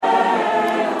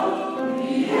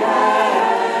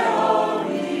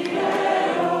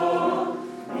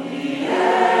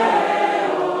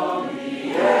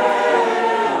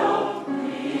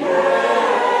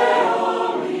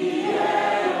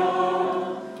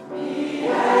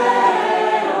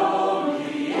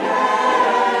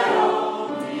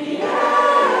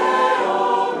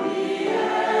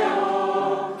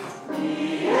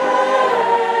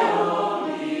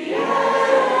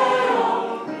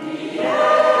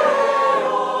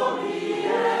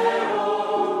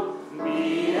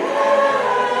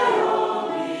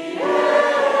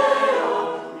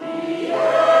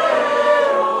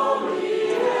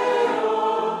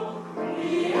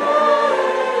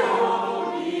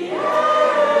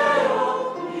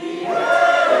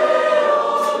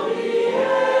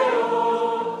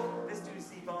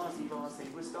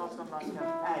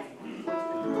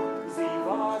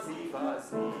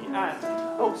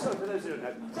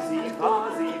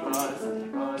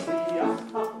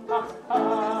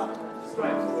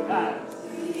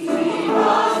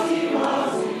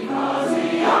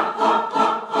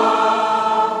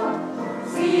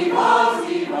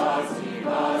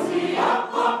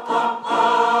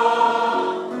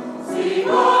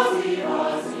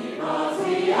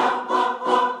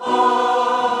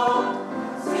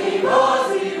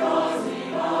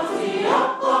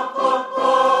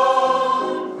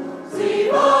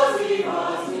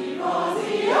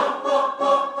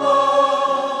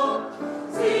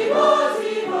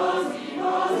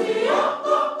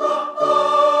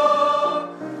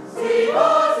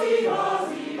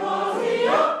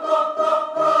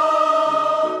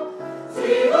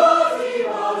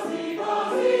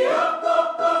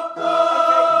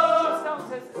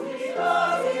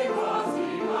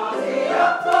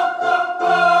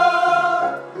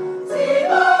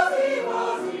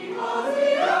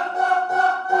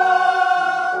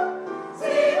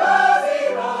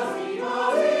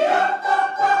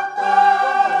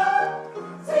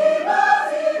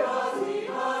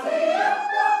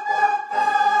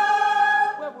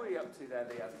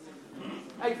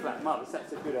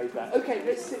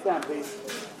down, please.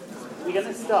 We're going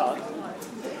to start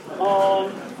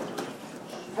on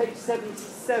page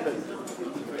 77.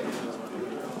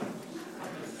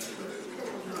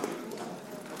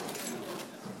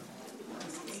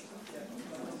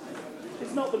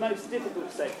 It's not the most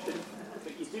difficult section,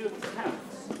 but you do have to count.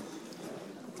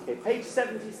 Okay, page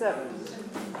 77.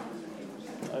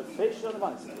 Fish on the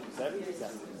bicycle,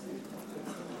 77.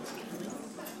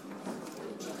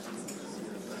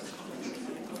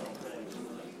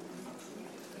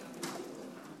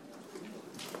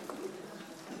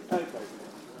 Okay.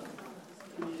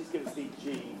 Can you just give us the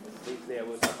G, please, there?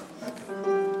 We'll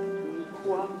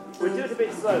do it a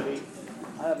bit slowly.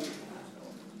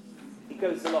 It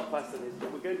goes a lot faster than this,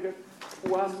 but we're going to go.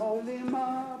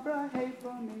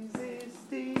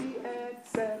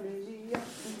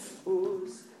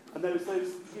 And those. Do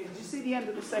you see the end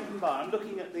of the second bar? I'm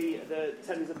looking at the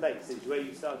tenors and basses where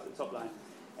you start at the top line.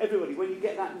 Everybody, when you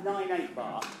get that 9/8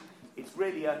 bar, it's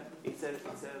really a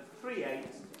 3/8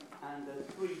 and a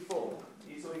 3/4.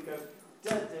 You sort of go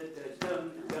da da da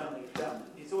dum dum dum.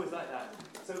 It's always like that.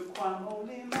 So do you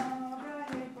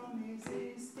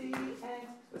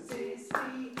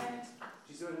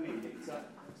see what I mean? It's like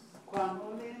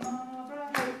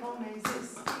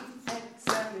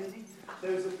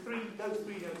those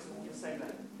three notes are all the same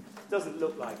length. Doesn't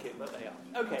look like it, but they are.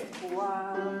 Okay.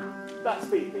 That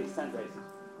speed, please, 10 bases.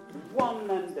 1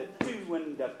 and a 2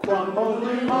 and a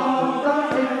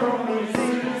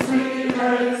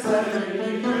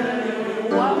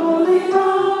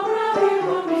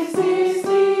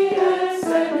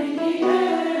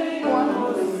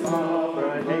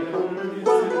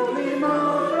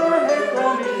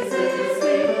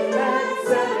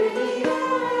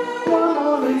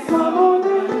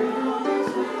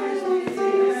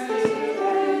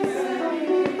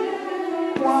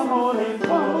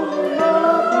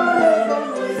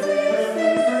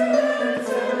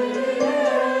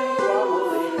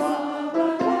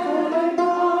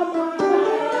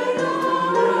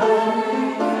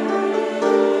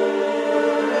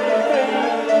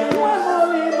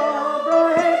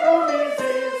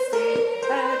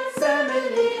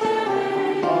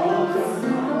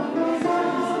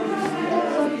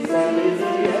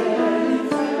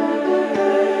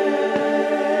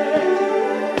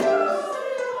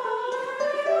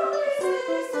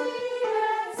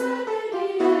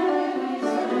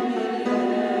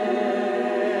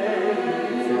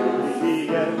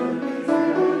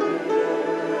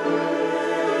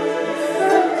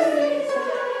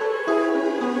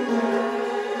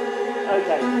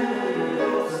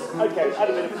Okay, had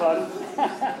a bit of fun.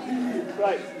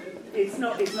 Right,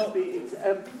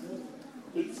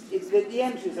 the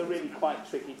entries are really quite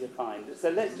tricky to find. So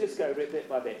let's just go over it bit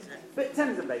by bit. But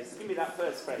tenors and basses, give me that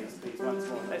first phrase, please, once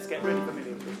more. Let's get really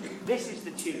familiar with it. This is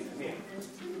the tune here.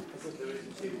 As if there is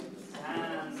a tune.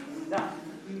 And that.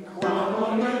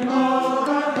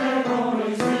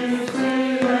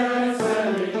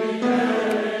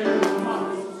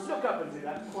 Look up and do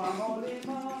that.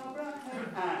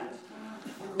 And.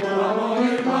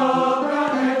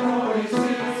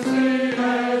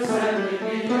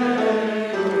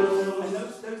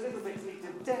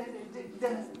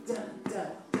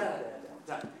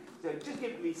 So just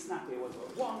give me snappy ones.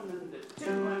 1 and a 2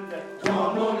 and a.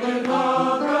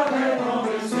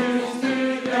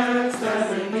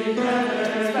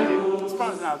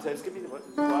 Sopranos and altos. Give me the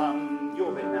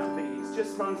your bit now, please. Just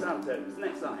sopranos and altos.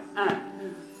 Next line.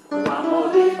 And.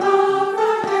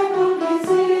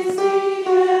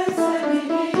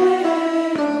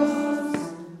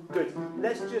 Good.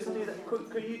 Let's just do that.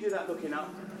 Could you do that looking up?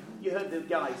 You heard the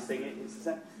guys sing it. It's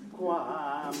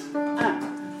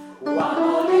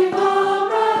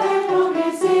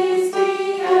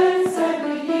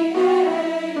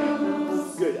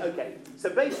Good, okay. So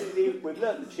basically, we've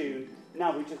learnt the tune,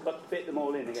 now we've just got to fit them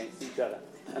all in against each other.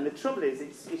 And the trouble is,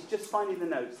 it's just finding the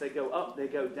notes. They go up, they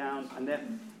go down, and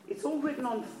it's all written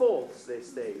on fourths,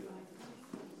 this thing.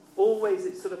 Always,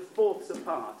 it's sort of fourths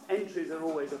apart. Entries are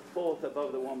always a fourth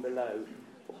above the one below,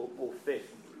 or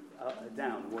fifth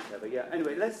down, or whatever. Yeah,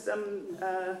 anyway, let's...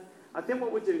 I think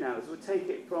what we'll do now is we'll take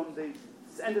it from the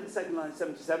end of the second line,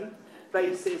 77,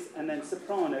 basses, and then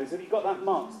sopranos. Have you got that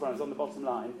marked, sopranos, on the bottom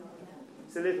line?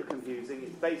 It's a little confusing.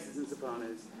 It's basses and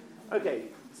sopranos. Okay,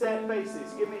 set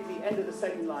basses. Give me the end of the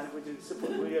second line, and we'll go to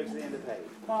the end of the page.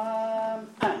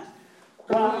 And.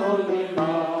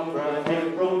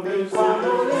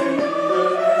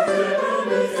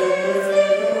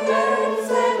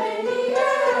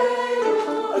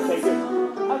 Okay, good.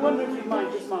 I wonder if you'd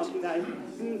mind just marking that in.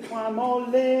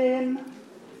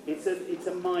 It's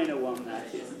a minor one,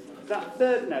 that is. That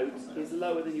third note is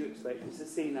lower than you expect. It's a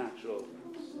C natural.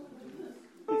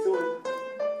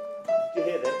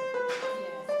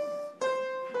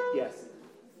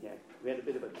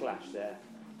 flash there.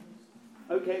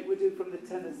 Okay, we'll do from the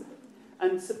tenors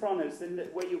and sopranos. Then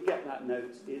where you get that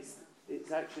note is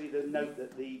it's actually the note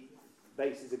that the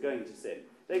basses are going to sing.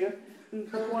 There you go.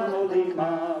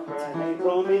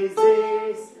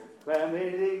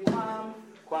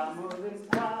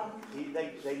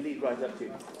 They lead right up to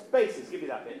you. Basses, give me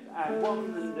that bit. And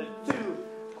 1 and a 2.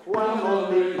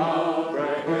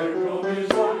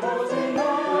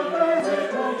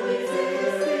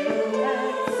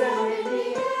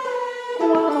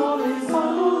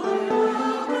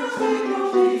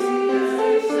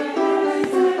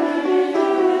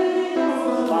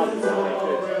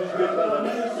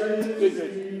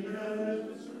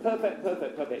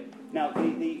 Perfect. Now,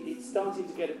 it's starting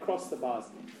to get across the bars.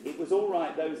 It was all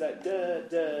right, those that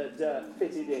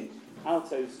fitted in.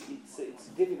 Altos, it's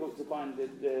difficult to find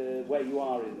where you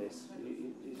are in this.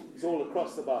 It's all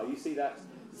across the bar. You see that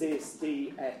this,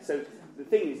 D, X. So the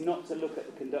thing is not to look at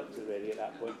the conductor really at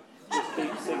that point. Just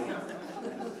keep singing.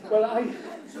 Well,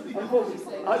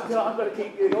 unfortunately, I've got to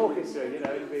keep the orchestra,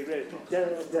 it'll be really...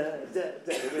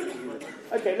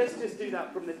 Okay, let's just do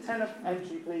that from the tenor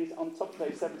entry, please, on top of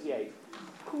page 78.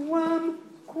 Quam.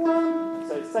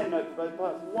 So same note for both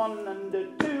parts. 1 and a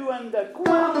 2 and a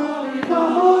quam.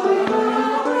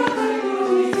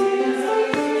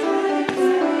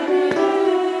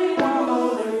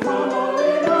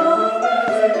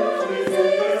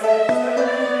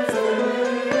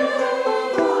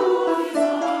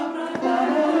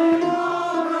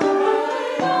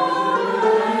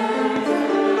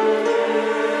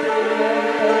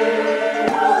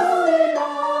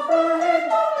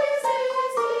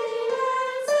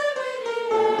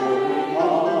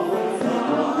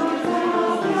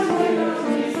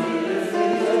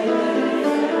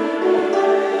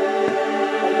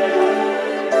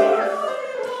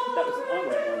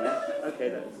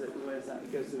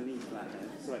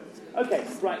 Okay,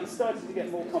 right, it's starting to get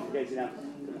more complicated now.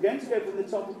 We're going to go from the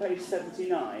top of page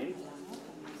 79.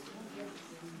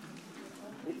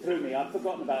 It threw me, I've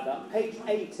forgotten about that. Page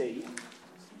 80,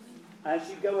 as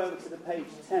you go over to the page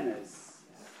tenors,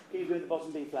 keep doing the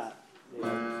bottom B flat.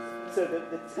 Yeah. So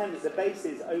the tenors, the bass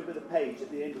is over the page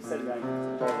at the end of 79.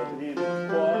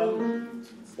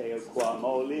 They go quam,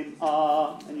 olim,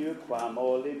 ah, and you go quam,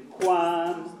 olim,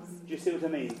 quam. Do you see what I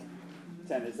mean?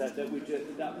 Tenors, that was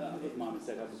my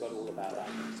mistake, I forgot all about that.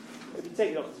 If you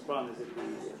take it off the sopranos, it'll be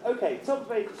easier. Okay, top of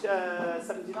page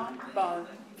 79,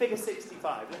 figure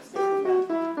 65, let's go from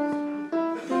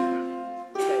there.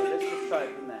 Okay, let's just try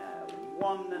it from there.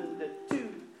 1 and a 2.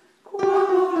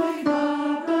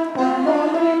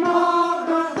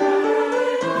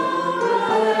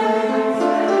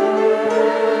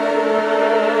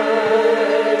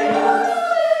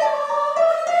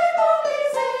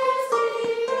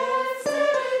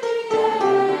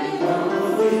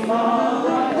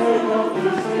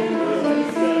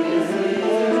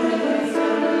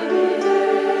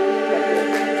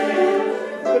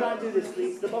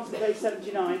 Page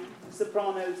 79,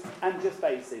 sopranos and just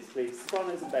basses, please.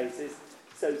 Sopranos and basses.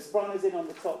 So sopranos in on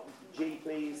the top G,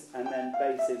 please, and then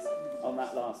basses on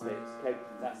that last bit. Okay,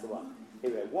 that's the one.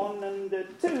 Here we go. 1 and a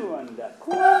 2 and a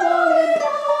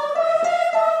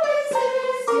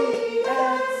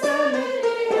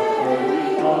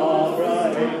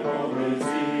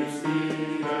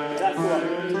That's the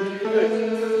one. Good.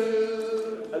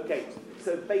 Okay,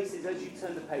 so basses, as you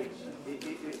turn the page, it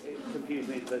confused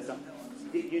me the first time.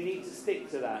 You need to stick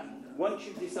to that. Once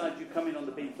you've decided you come in on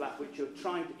the B flat, which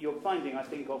you're finding, I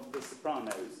think, of the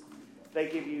sopranos, they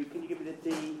give you. Can you give me the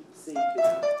D, C?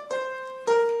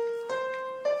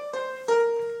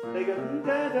 They go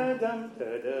da da dum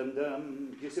da dum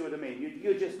dum. You see what I mean?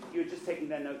 You're just taking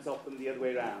their notes off them the other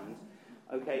way around.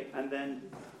 Okay, and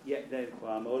then then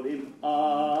quam olim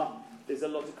ah. There's a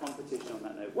lot of competition on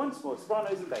that note. Once more,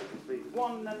 sopranos and basses, please.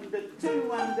 1 and a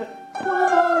 2 and a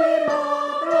quam olim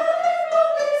ah.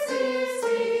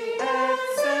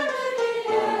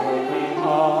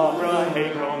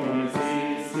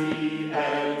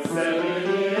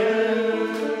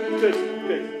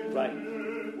 Good. Right.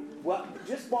 Well,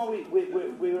 just while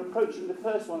we're approaching the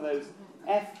first one of those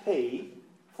FP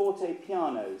forte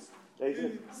pianos, those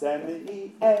are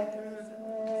 70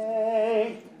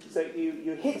 A. So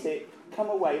you hit it, come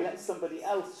away, let somebody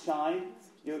else shine.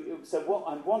 So what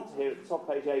I want to hear at the top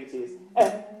of page 80 is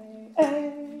A.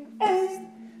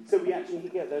 So we actually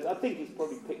get those. I think he's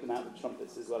probably picked them out with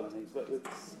trumpets as well and things, but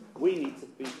we need to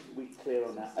be clear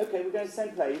on that. Okay, we're going to the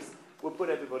same place. We'll put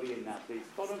everybody in now, please.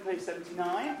 Bottom of page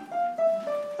 79.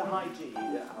 The high G.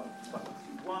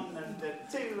 1 and a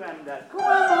 2 and a...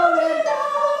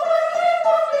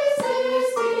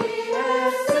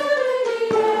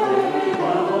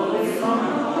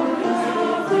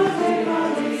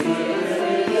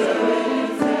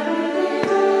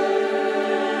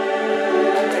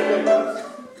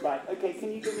 Okay,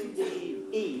 can you give me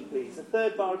the E, please? The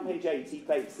third bar of page 80,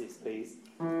 basis, please.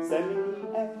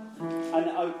 Semi-A.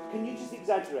 And can you just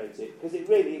exaggerate it? Because it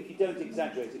really, if you don't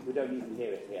exaggerate it, we don't even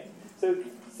hear it here. So,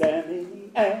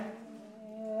 semi-A.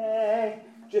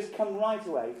 Just come right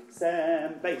away.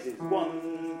 Basis.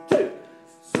 1, 2.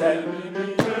 Semi-A.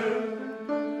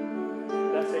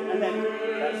 That's it. And then,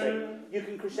 that's it. You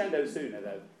can crescendo sooner,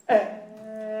 though.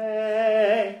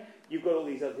 You've got all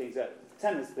these other things.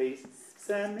 Tenors, please.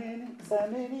 Semini-A.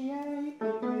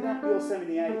 Your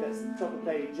Semini-A. That's the top of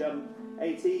page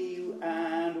 80.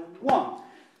 And 1.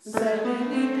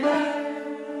 Semini-A.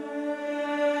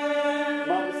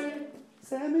 Marvelous.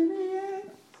 Semini-A.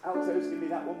 Altos, give me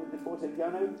that one with the forte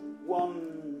piano.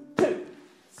 1, 2.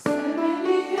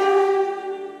 Semini-A.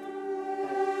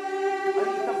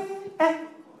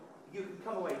 You can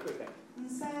come away quicker.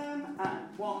 Sam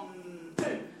and 1,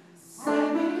 2.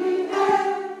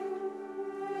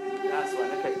 That's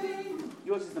one. Okay.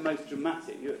 Yours is the most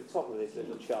dramatic. You're at the top of this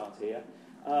little chart here.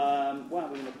 Where are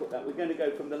we going to put that? We're going to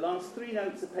go from the last 3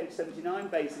 notes of page 79.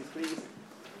 Basses, please.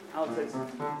 Altos.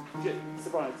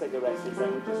 Sopranos, take a rest. So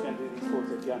we're just going to do these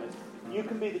forte pianos. You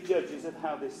can be the judges of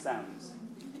how this sounds.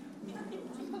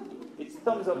 It's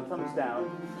thumbs up, thumbs down.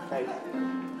 Okay.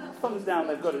 Thumbs down,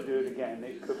 they've got to do it again.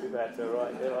 It could be better,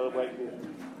 right? I'll wait for you.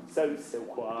 So,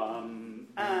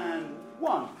 and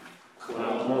 1. What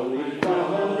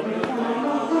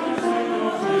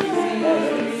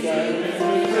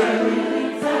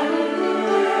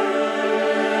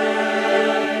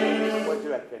do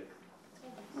you reckon?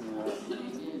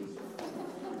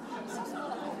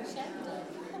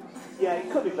 Yeah, it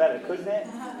could be better, couldn't it?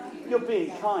 You're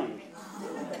being kind.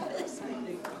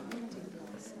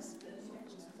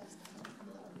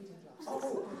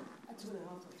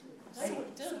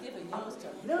 Don't give a yours to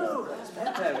me. No, that's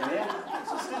better in here.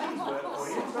 It's a studies work for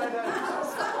you. Try that.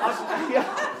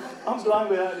 I'm blind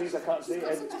without these, I can't see it.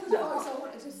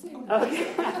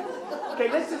 Okay,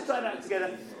 let's just try that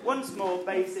together. Once more,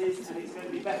 basses, and it's going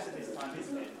to be better this time,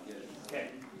 isn't it? Okay.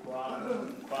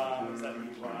 1, 5,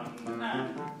 7, 1,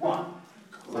 and 1.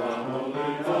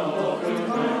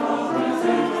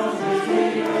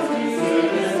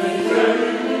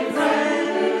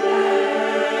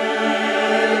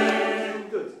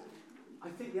 Good. I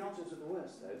think the altos are the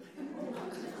worst, though.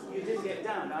 You didn't get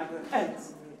down. I go,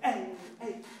 A.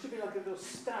 Should be like a little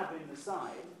stab in the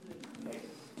side. Okay.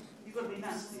 You've got to be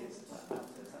nastiest about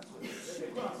altos. That's what it is.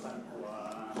 Okay, last time.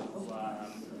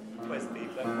 1. Where's the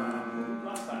beat?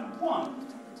 Last time. 1.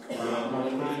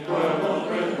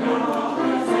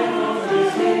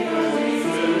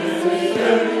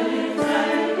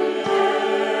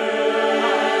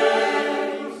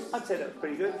 I'd say that was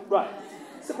pretty good. Right.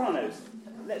 Sopranos.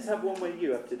 Let's have one where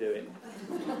you have to do it.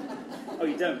 Oh,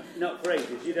 you don't? Not for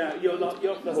ages. You don't. You're off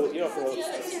the hook. You're off the hook.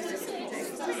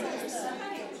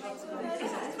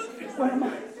 Where am I?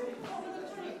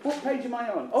 What page am I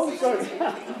on? Oh, sorry.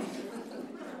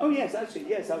 Oh, yes, actually,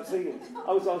 yes, I was thinking.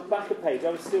 I was back a page.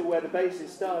 I was still where the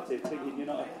basses started, thinking you're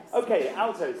not. Okay,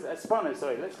 altos, sopranos,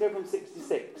 sorry. Let's go from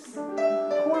 66.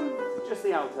 One, just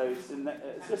the altos, and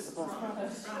just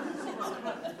sopranos.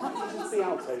 Just the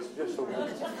altos, just for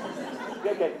one.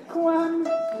 Okay, Quam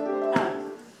and.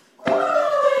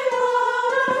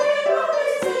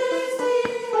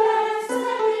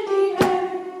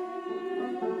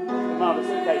 Marvellous,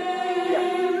 okay.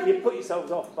 Yeah, you put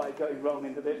yourselves off by going wrong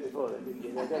in the bit before then, didn't you?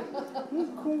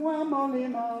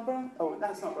 Oh,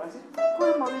 that's not right, is it?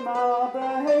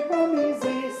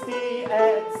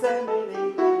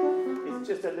 It's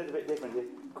just a little bit different.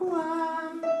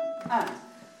 Quam and.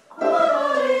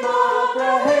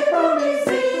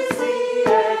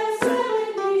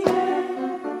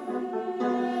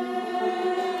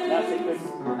 That's it, good.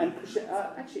 And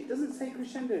actually, it doesn't say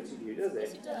crescendo to you, does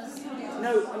it? It does.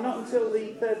 No, not until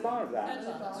the third bar of that.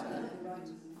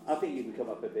 I think you can come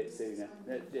up a bit sooner.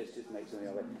 Let's just make something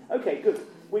of it. Okay, good.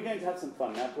 We're going to have some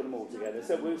fun now, put them all together.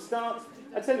 So we'll start,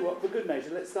 I tell you what, for good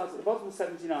measure, let's start at the bottom of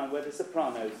 79 where the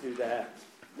sopranos do their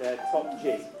top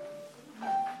G.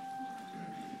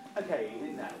 Okay,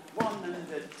 now, 1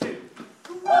 and 2.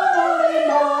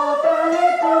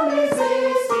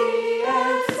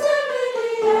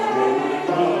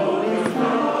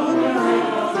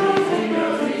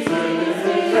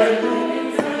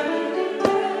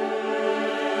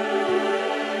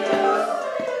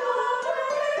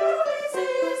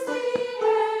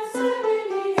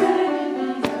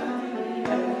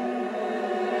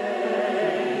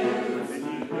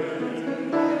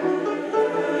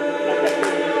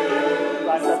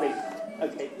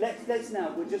 Let's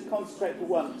now, we'll just concentrate for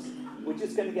once. We're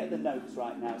just going to get the notes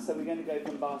right now. So we're going to go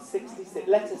from bar 66,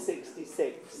 letter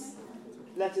 66.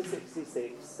 letter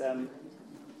 66,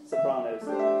 sopranos.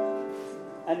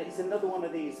 And it's another one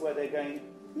of these where they're going...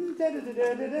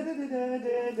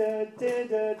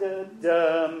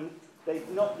 They've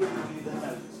not given you the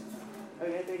note.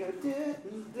 Okay, they go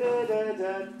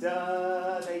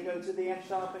they go to the F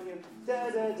sharp and you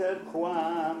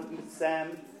quam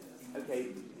sam. Okay,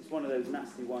 it's one of those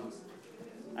nasty ones.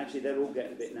 Actually, they're all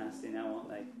getting a bit nasty now, aren't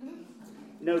they?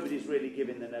 Nobody's really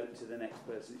giving the note to the next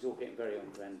person. It's all getting very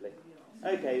unfriendly.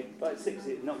 Okay, but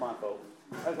 60, not my fault.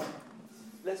 Okay,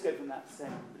 let's go from that.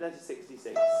 Letter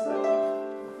 66. So,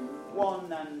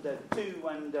 1 and 2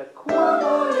 and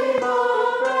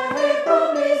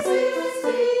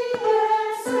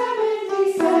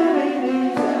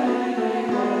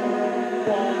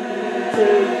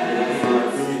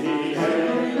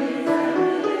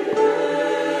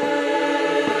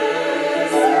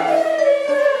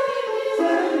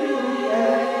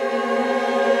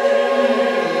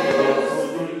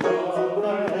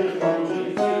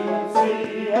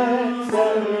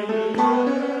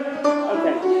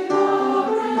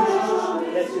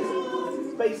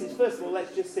first of all,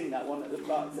 let's just sing that one at the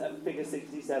part, at figure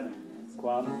 67.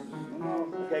 Quam,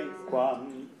 okay, quam,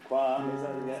 is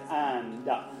that again? And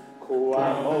up.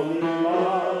 Quam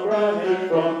olima brahe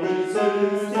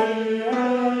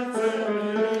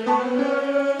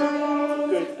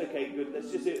Good, okay, good. Let's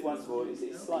just do it once more.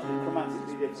 It's slightly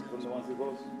chromatically different from the ones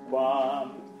before.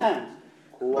 Quam and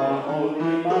quam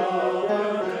olima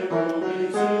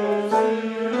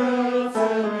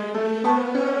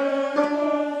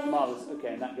Marvellous.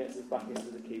 Okay, and that gets us back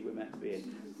into the key we're meant to be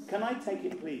in. Can I take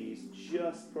it, please,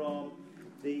 just from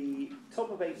the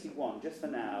top of 81, just for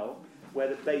now, where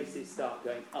the basses start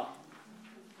going up?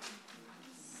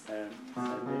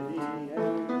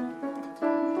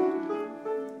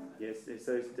 Yes, it's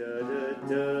those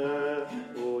da-da-da,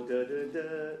 or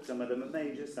da-da-da. Some of them are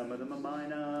major, some of them are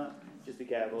minor. Just be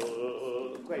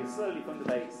careful. Great, slowly from the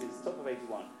basses, top of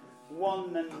 81.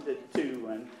 1 and 2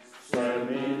 and...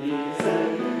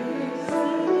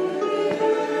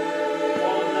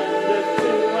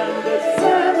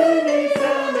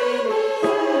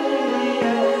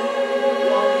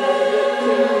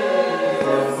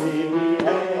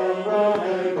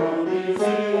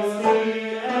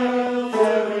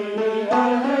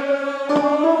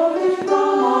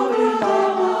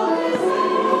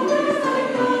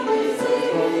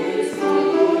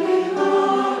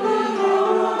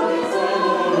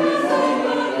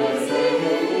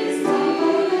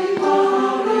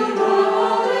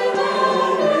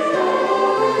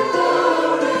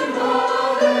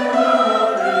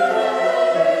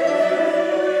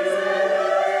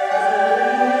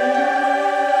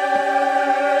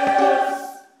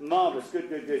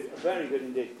 Very good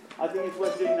indeed. I think it's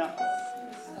worth doing that.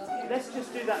 Let's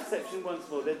just do that section once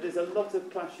more. There's a lot of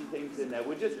clashing things in there.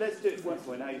 Let's do it once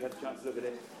more. Now you've had a chance to look at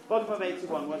it. Bottom of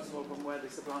 81, once more from where the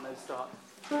sopranos start.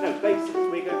 No, basses.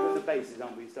 We go from the basses,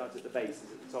 aren't we? We start at the basses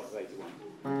at the top of 81.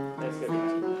 Let's go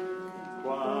from there.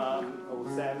 1, oh,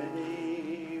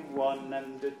 70, 1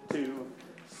 and 2.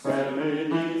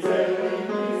 70, 70.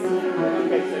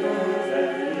 Okay,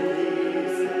 70.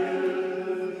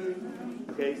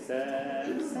 Okay, 7.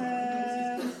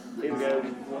 Here we go.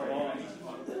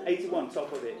 81,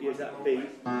 top of it. Is that B?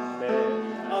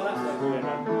 Oh, that's not going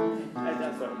on.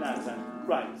 That's right. No, it's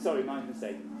right. Sorry, my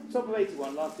mistake. Top of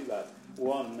 81, last two bars.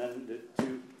 1 and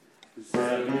 2.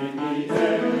 70,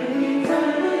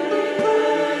 70,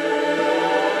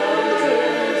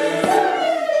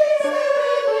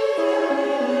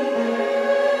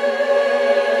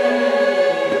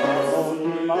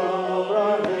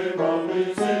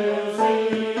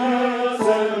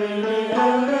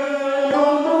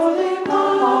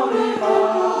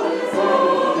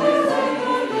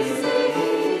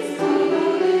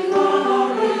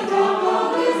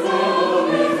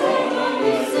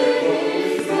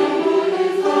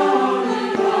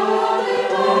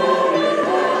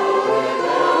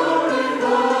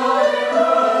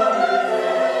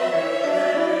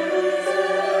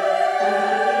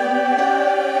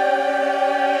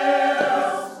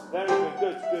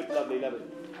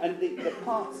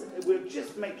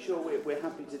 we're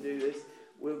happy to do this.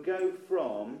 We'll go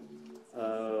from...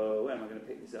 where am I going to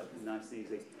pick this up nice and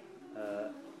easily?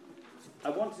 I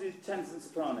want to do tenors and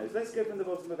sopranos. Let's go from the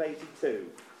bottom of 82.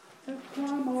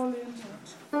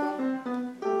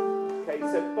 Okay,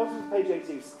 so bottom of page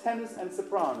 82, tenors and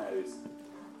sopranos.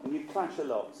 And you clash a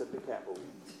lot, so be careful.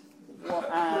 1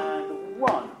 and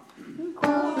 1.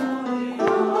 Quam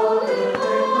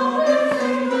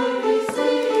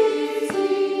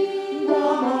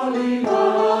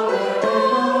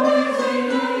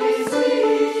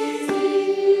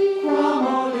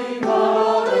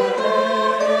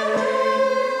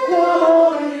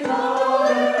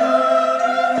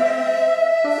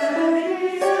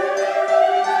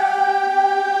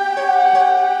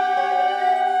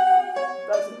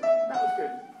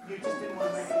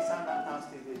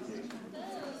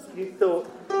you thought,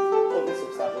 oh, this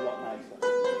will sound a lot nicer.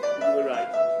 You were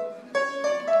right.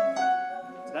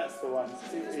 That's the one.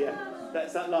 Yeah,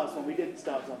 that's that last one. We did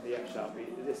start on the F sharp,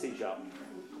 the C sharp.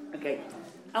 Okay,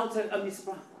 alto,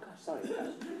 soprano. Gosh, sorry.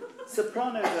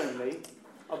 Sopranos only.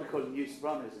 I'll be calling you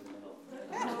sopranos in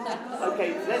a minute.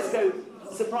 Okay, let's go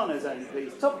sopranos only,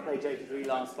 please. Top of page 83,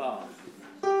 last bar.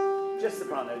 Just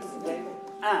sopranos. Okay,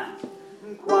 and.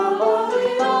 That's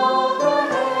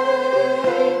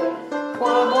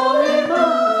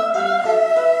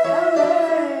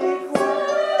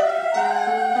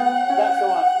the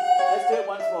one. Let's do it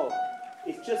once more.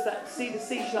 It's just that. See the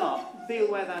C sharp. Feel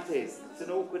where that is. It's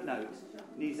an awkward note.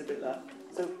 Needs a bit like.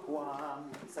 So,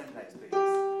 same place, please.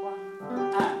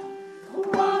 And.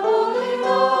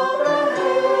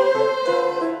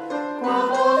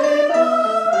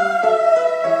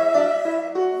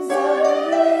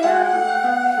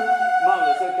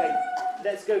 Marvellous, okay.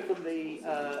 Let's go from the...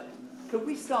 could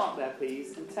we start there,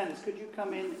 please? And tenors, could you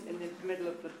come in the middle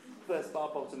of the first bar,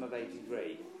 bottom of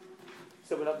 83?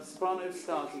 So we'll have the sopranos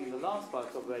starting in the last bar,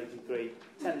 top of 83.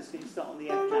 Tenors, can you start on the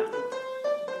F cap?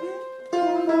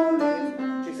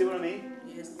 Do you see what I mean?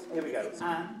 Yes. Here we go.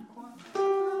 And.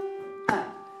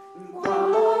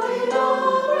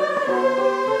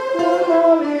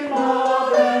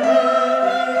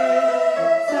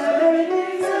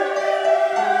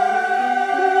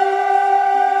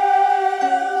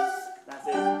 That's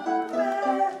it.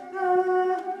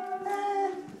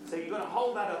 So you've got to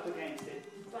hold that up against it.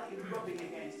 It's like you're rubbing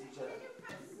against each other.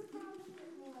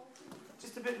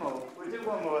 Just a bit more. We'll do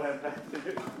one more then.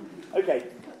 Okay,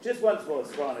 just once more,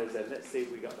 sopranos then. Let's see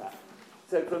if we got that.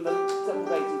 So from the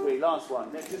 783, last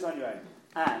one. Let's just on your own.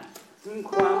 And. That's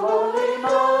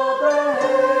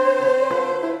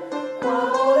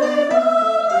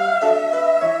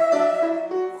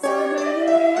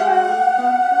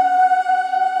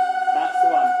the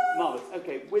one. Marvellous.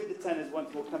 Okay, with the tenors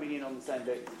once more coming in on the same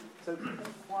bit. So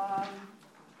 1,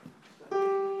 2,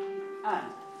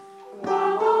 and.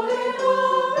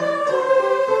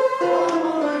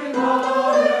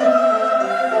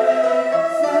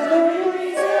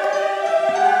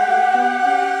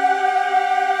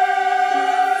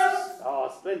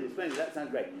 Splendid, that sounds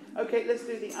great. Okay, let's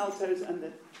do the altos and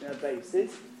the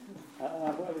basses. Where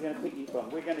are we going to pick you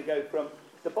from? We're going to go from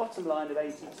the bottom line of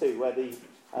 82, where the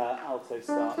alto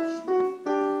starts. Okay,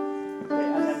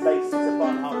 and then basses a bar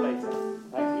and a half later.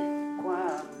 Thank you.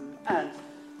 And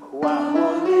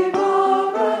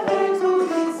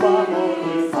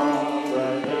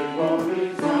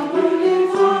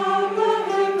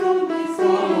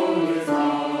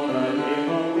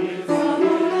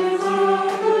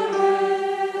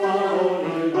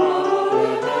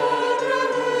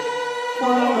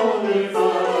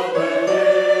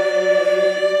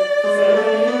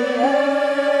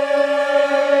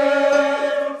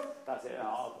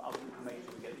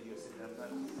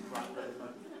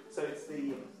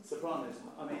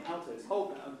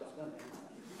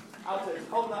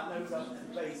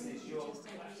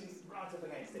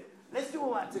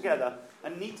together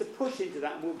and need to push into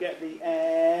that, and we'll get the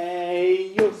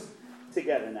A-yus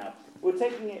together now. We're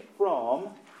taking it from,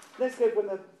 let's go from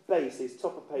the basses,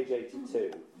 top of page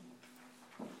 82.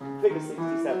 Figure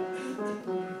 67.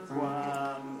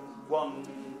 1,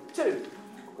 2.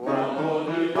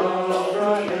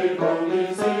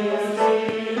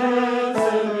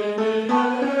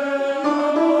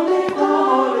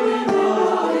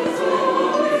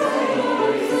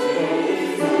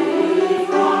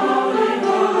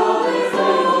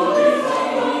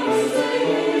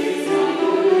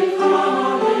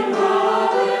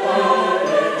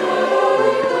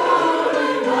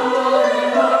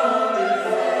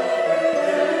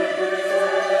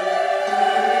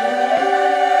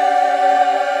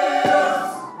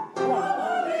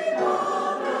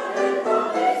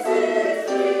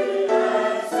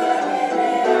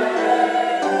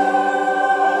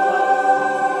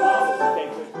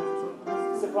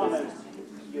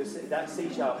 That C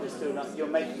sharp is still not, you're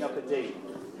making up a D.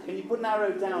 Can you put an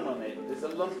arrow down on it? There's a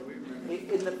lot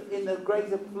in the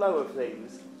greater flow of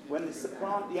things. When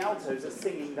the altos are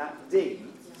singing that D,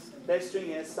 they're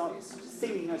singing a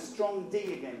strong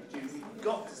D against you. You've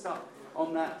got to start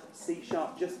on that C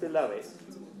sharp just below it,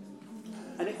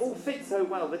 and it all fits so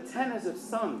well. The tenors have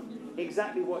sung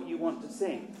exactly what you want to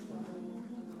sing.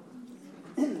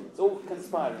 It's all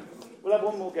conspiring. We'll have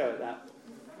one more go at that.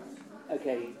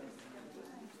 Okay.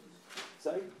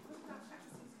 Sorry?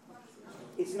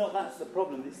 It's not that's the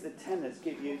problem, it's the tenors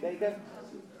give you. There you go.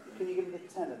 Can you give me the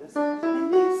tenor? It's that,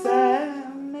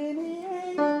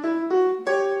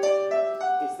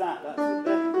 that's it.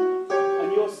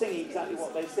 And you're singing exactly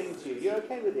what they sing to you. You're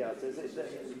okay with the altos?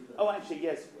 Oh, actually,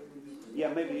 yes.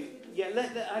 Yeah, maybe. Yeah,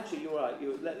 actually, you're right.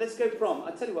 Let's go from,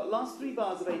 I tell you what, last 3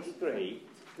 bars of 83,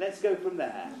 let's go from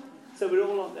there. So we're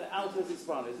all on the altos and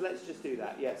sopranos. Let's just do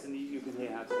that, yes, and you can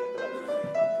hear how to get below.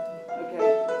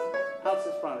 Okay, altos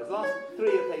and sopranos. Last 3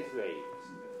 of 83.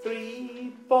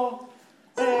 3, 4.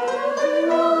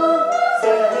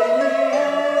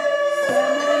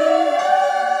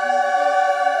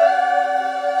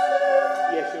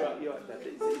 Yes, you're up.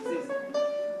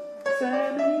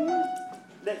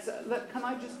 Can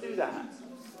I just do that?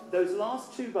 Those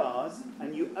last 2 bars,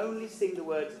 and you only sing the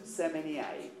word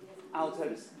semini,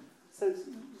 altos. So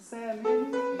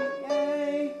semini,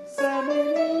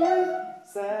 semini,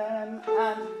 sem,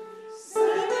 and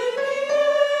semini.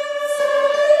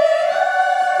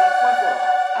 That's one bar.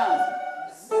 And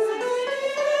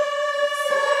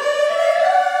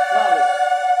marvelous.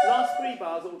 Last 3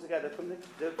 bars all together from the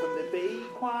B,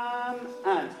 quam,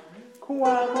 and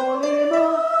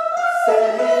quamolima.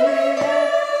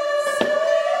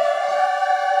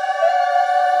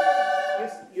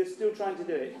 You're still trying to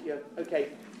do it. Yeah.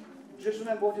 Okay. Just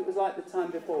remember what it was like the time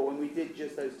before when we did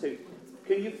just those 2.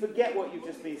 Can you forget what you've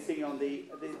just been singing on the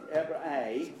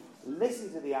A? Listen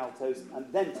to the altos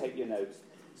and then take your notes.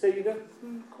 So you go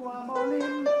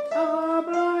quamolim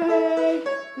abra hey,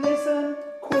 listen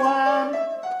quam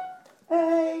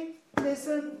hey,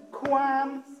 listen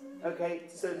quam. Okay,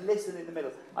 so listen in the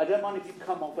middle. I don't mind if you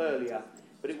come off earlier,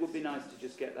 but it would be nice to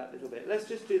just get that little bit. Let's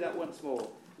just do that once more.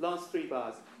 Last 3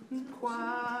 bars.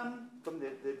 Quam from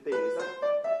the B. Is that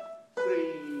 3,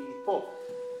 4?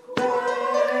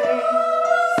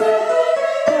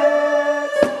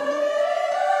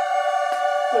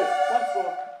 Good. Once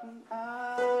more.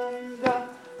 And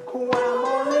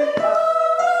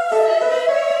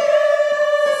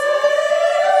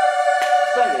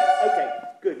splendid. Okay.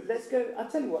 Good. Let's go. I'll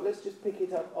tell you what. Let's just pick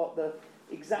it up at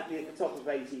exactly at the top of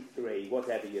 83.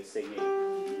 Whatever you're singing.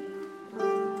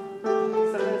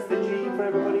 So there's the G for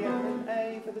everybody and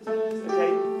A for the tenors.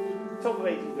 Okay, top of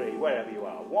 83, wherever you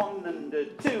are. 1 and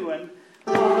 2 and...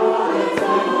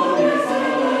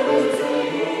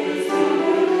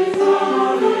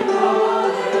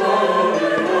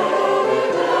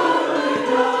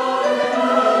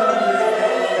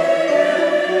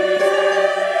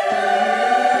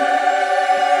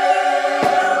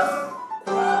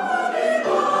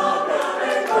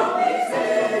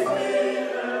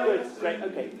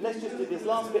 Let's just do this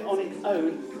last bit on its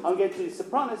own. I'm going to do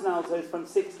sopranos and altos from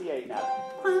 68 now.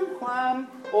 Quam, quam,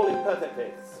 all in perfect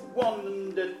fifths. 1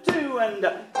 and 2 and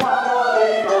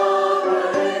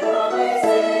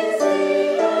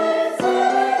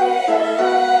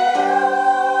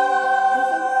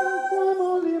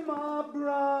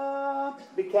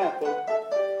be careful.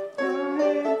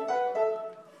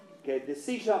 Okay, the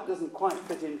C sharp doesn't quite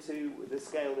fit into the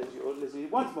scale that you're listening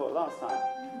to. Once more, last time.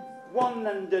 1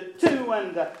 and 2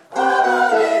 and marvelous.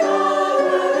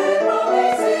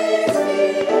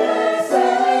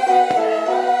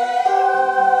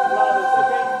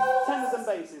 Okay, tenors and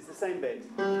basses, the same bit.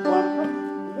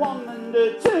 1 and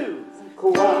 2.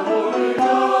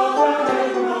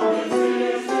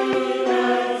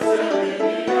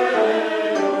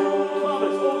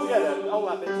 Marvelous, all together, all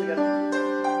that bit together.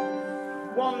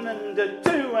 1 and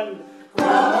 2 and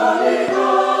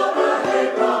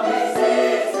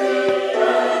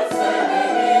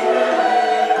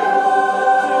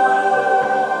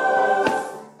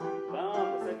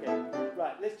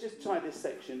try this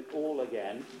section all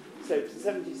again. So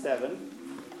 77.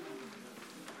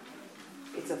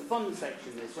 It's a fun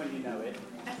section, this, when you know it.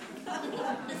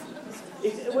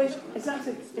 It's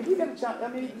actually, if you get a chance, I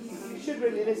mean, you should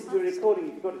really listen to a recording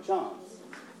if you've got a chance.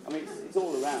 I mean, it's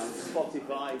all around,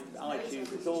 Spotify,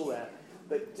 iTunes, it's all there.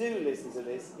 But do listen to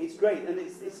this. It's great, and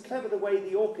it's clever the way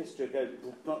the orchestra goes,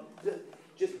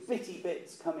 just bitty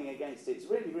bits coming against it. It's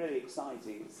really, really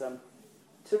exciting. It's a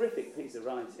terrific piece of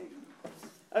writing.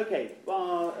 Okay,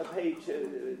 page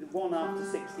 1 after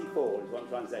 64 is what I'm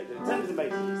trying to say. So tenors and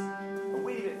basses. A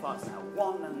wee bit fast now.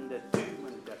 1 and 2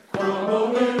 and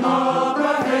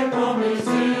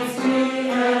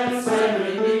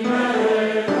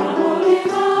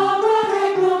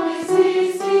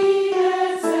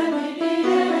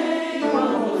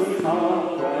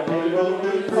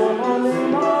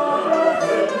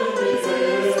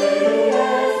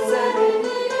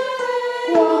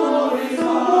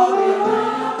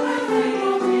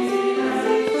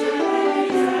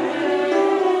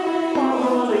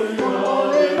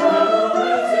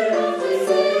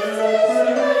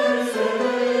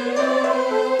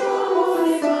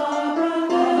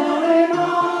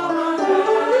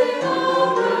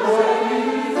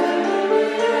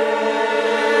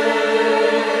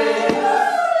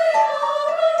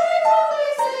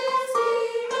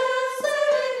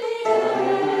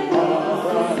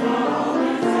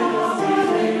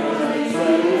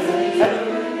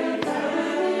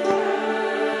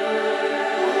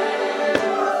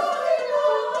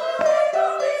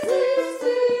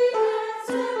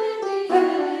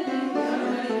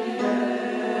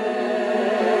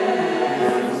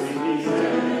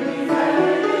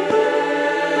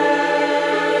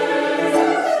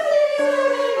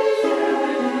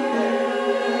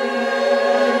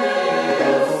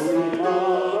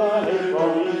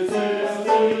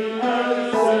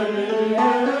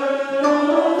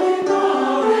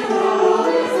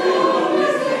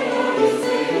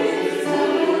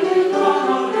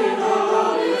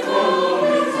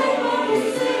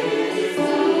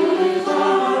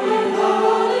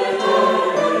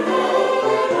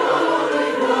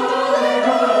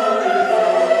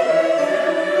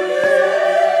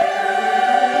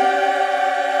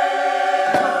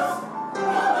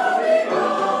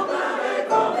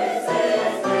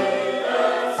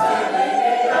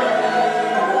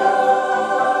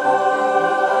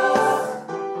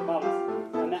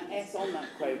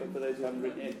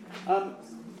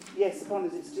yes, the problem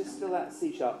is it's just still that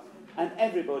C sharp. And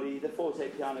everybody, the forte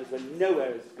pianos were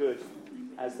nowhere as good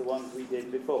as the ones we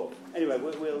did before. Anyway,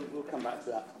 we'll come back to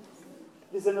that.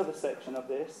 There's another section of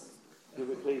this, you'll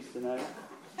be pleased to know.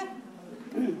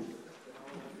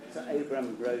 So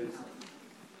Abraham grows.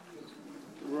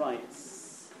 Right.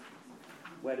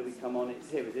 Where do we come on? It's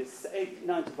here. It is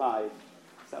 95.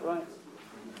 Is that right?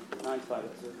 95.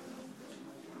 That's it.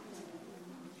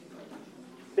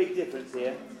 Big difference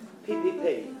here.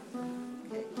 PPP.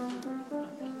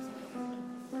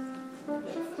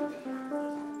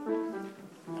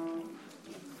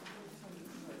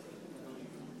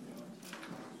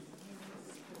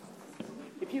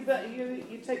 If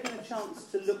you've taken a chance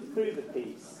to look through the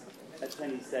piece at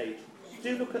any stage,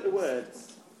 do look at the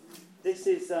words. This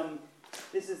is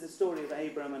the story of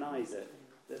Abraham and Isaac.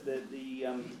 The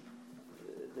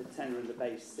tenor and the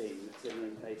bass sing, the tenor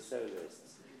and the bass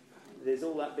soloists. There's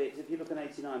all that bit. If you look at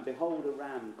 89, behold a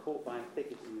ram caught by a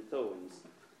thicket in the thorns.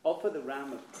 Offer the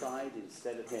ram of pride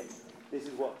instead of him. This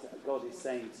is what God is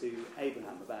saying to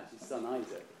Abraham about his son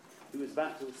Isaac, who was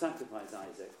about to sacrifice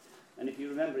Isaac. And if you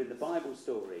remember in the Bible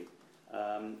story,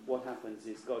 what happens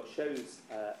is God shows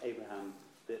Abraham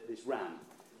this ram,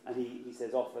 and he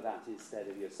says, offer that instead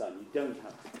of your son. You don't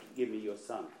have to give me your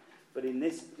son. But in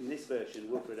this version,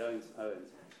 Wilfred Owen's poems,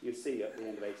 you see at the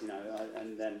end of 89,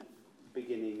 and then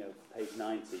beginning of page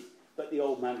 90, but the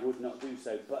old man would not do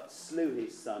so, but slew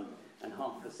his son and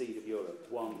half the seed of Europe,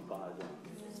 one by one.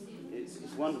 It's a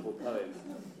wonderful poem.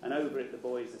 And over it, the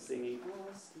boys are singing,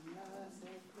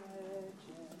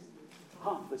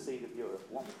 half the seed of Europe,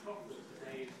 one.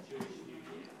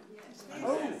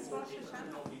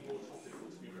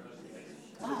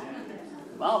 Oh,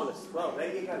 marvellous. Well,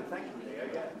 there you go. Thank you, Leo.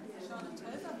 Yeah.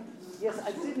 Yes,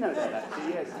 I did know that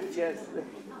actually.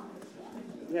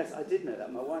 Yes, I did know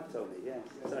that. My wife told me. Yes,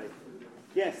 sorry.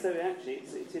 Yes, so actually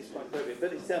it is quite appropriate,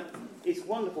 but it's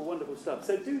wonderful, wonderful stuff.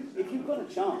 So if you've got a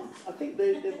chance, I think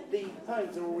the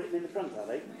poems are all written in the front, are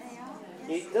they?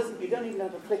 You don't even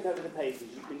have to flick over the pages.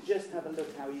 You can just have a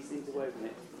look how he's interwoven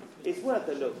it. It's worth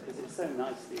a look because it's so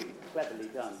nicely, cleverly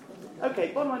done.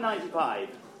 Okay, bottom of 95.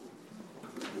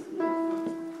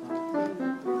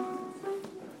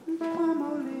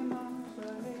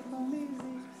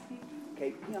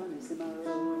 Okay, pianissimo,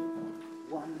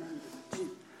 1 and 2.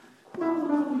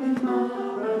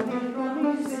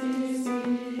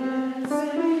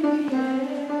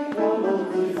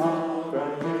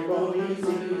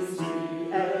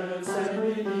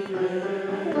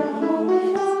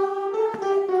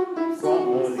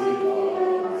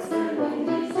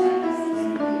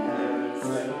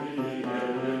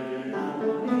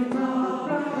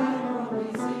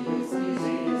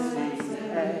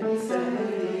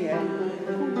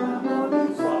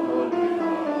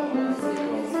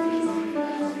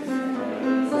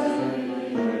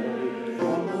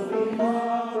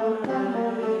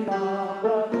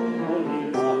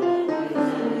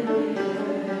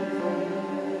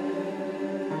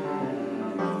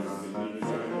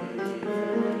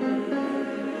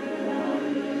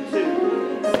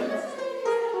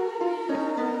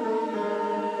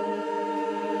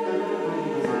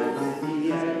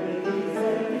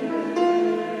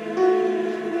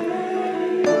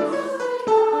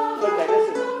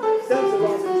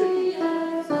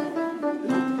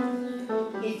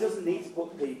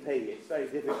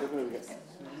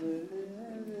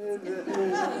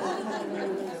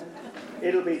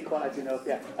 It'll be quiet enough,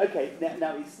 yeah. Okay,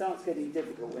 now it starts getting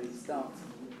difficult when he starts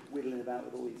whittling about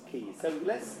with all these keys. So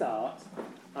let's start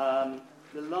the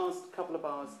last couple of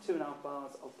bars, 2.5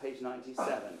 bars of page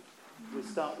 97. We'll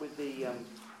start with the,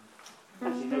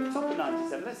 actually no, top of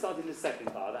 97. Let's start in the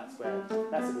second bar, that's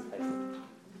a good place.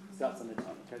 Starts on the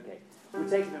tonic, okay. We'll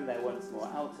take it from there once more.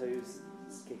 Altos,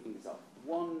 kicking us off.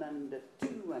 1 and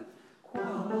 2 and...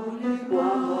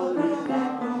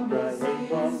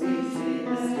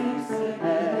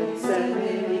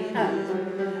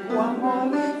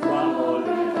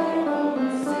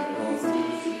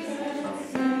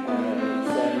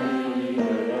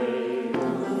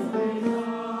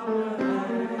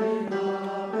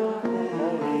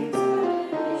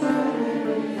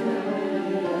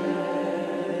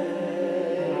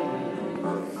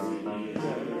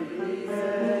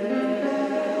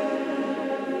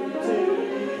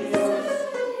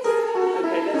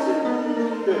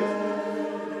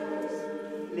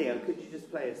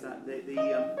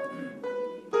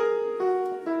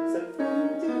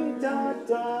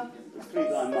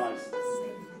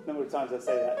 Times I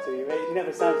say that to you, it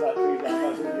never sounds like 3 blind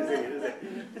mice when you sing it,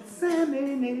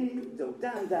 does it?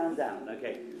 Down, down, down.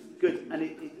 Okay, good. And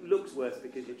it looks worse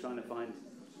because you're trying to find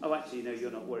Oh, actually, no,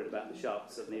 you're not worried about the sharp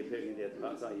suddenly appearing in the other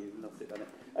parts, are you? You've lost it by now.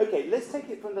 Okay, let's take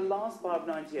it from the last bar of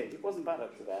 98. It wasn't bad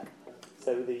up to there.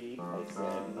 So the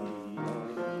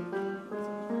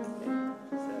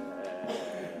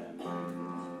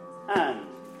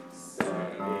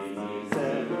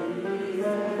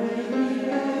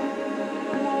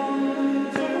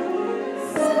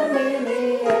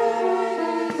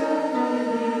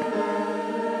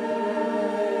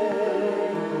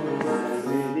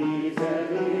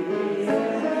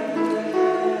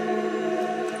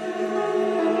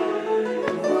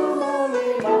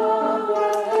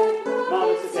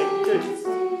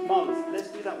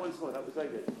and that was very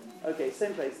good. Okay,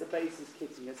 same place, the bass is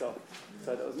kicking us off.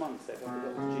 So that was my mistake, I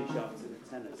forgot the G sharps and the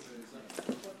tenors.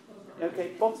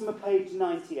 Okay, bottom of page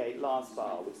 98, last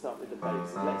bar, we start with the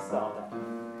bass. Let's start that.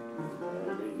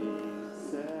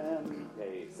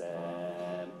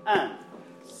 And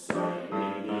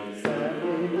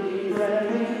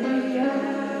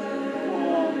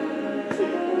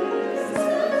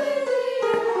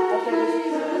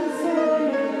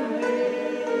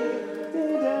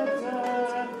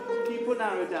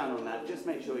narrow down on that, just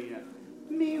make sure you know.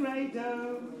 Mi, re,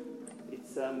 do.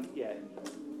 It's, yeah.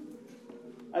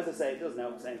 As I say, it doesn't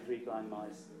help saying three blind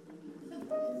mice.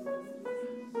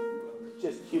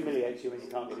 Just humiliates you when you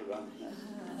can't get it right. No.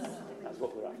 That's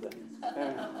what we're after.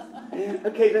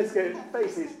 Okay, let's go.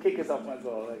 Basses, kick us off once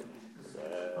more.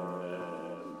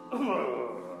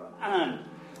 And.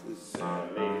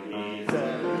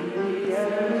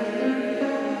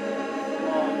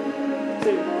 One,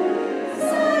 two.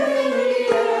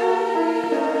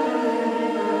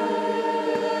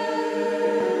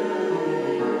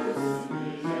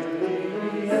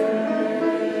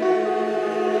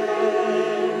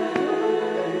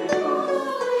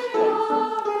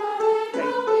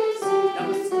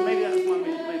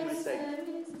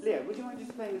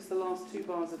 Playing us the last two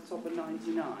bars at the top of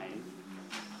 99.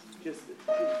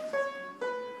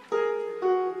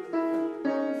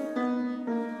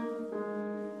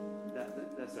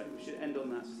 That's right. We should end on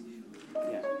that.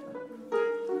 Yeah.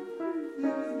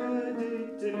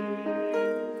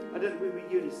 I don't think we were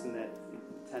unison there,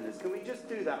 tenors. Can we just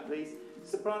do that, please?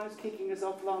 Sopranos kicking us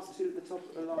off last two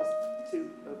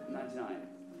of 99.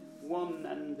 1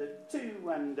 and 2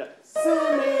 and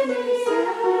so many,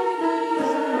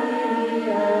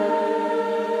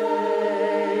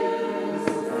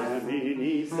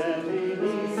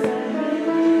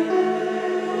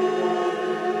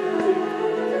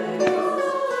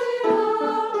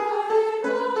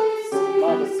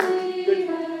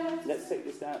 Let's take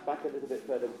this down back a little bit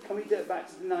further. Can we do it back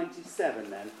to 97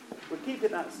 then? We'll keep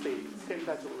it that speed. It's getting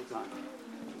better all the time.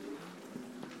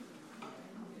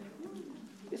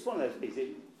 It's one of those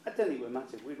pieces, I don't think we're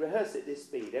massive. We rehearse at this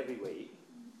speed every week.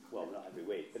 Well, not every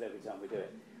week, but every time we do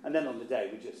it. And then on the day,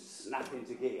 we just snap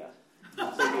into gear. So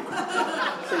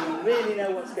you really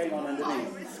know what's going on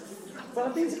underneath. But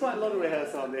I've been to quite a lot of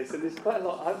rehearsal on this, and there's quite a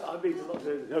lot. I've been to lots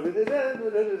of...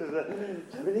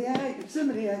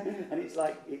 And it's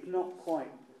like, it's not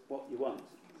quite what you want.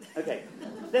 Okay,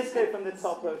 let's go from the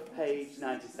top of page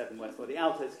 97 westward. The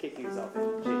alto's kicking us off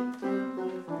in G.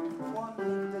 1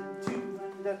 and 2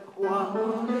 and 2.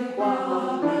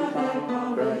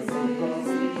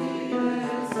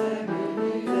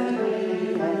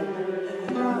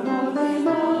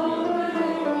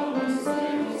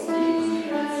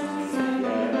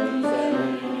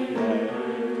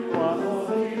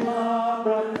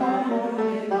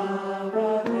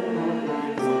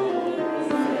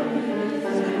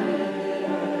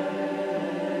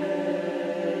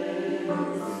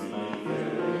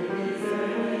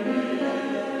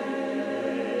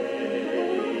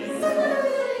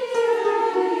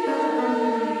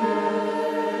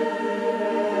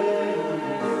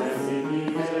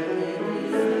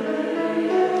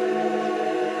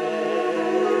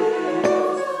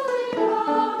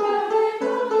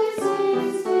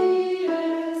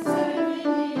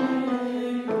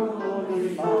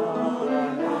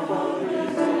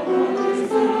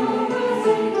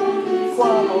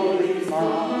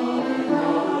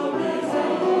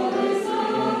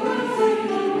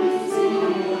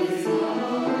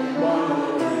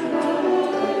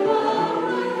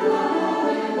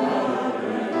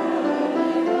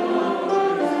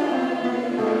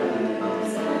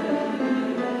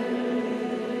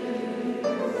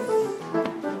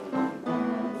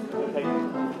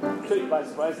 By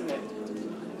surprise, isn't it?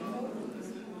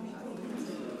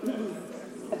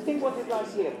 I think what it's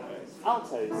like here,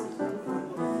 altos,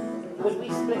 when we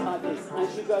split like this,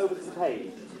 as you go over to the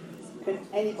page, can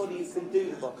anybody who can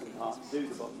do the bottom part, do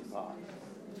the bottom part?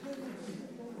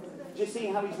 Do you see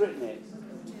how he's written it?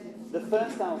 The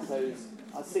first altos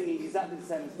are singing exactly the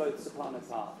same as both soprano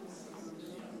parts,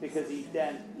 because he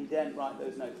didn't write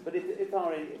those notes. But if there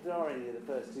are any of the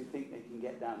first who think they can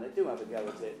get down, they do have a go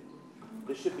at it.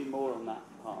 There should be more on that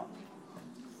part.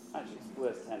 Actually, it's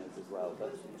worse tenors as well.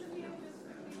 But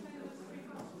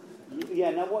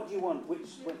yeah. Now, what do you want?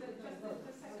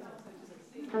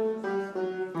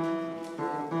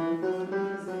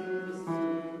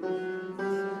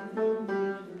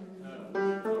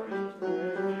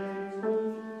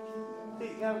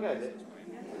 Have a go at it.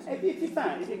 If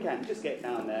you can, just get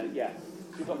down there. Yeah,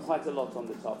 you've got quite a lot on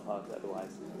the top part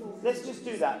otherwise. Let's just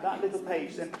do that little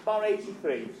page then. Bar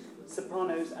 83,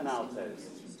 sopranos and altos.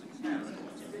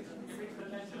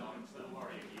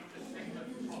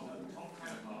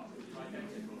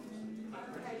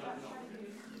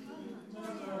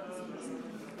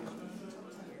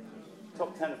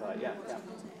 Top tenor part, yeah.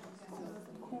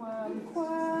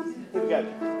 Here we go.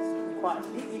 Quiet.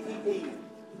 P.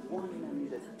 1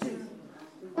 and 2.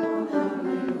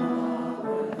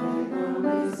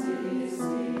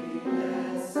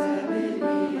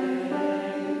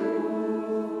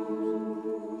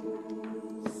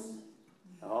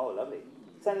 Oh, lovely.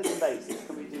 Tenors and basses.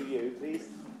 Can we do you, please?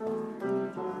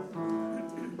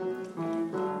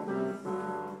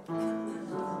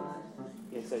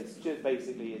 Yeah, so it's just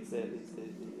basically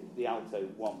the alto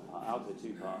 1 part, alto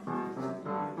 2 part,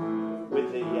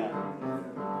 with the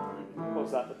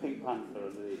what's that? The Pink Panther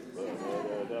underneath.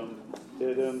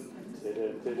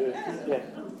 Yeah.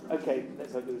 Okay.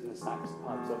 Let's hope there isn't a sax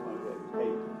pipes up over it.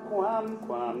 Okay. Quam.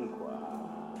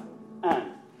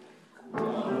 And.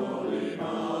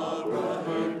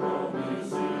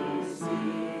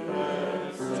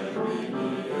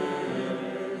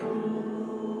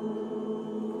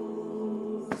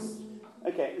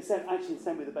 Okay, actually the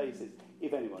same with the basses.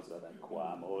 If anyone's got that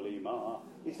quam or lima,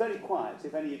 it's very quiet.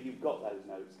 If any of you've got those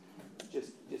notes,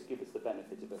 just give us the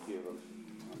benefit of a few of them.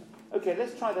 Okay,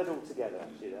 let's try that all together.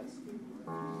 Actually, that's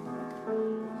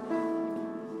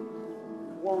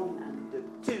 1 and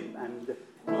 2 and.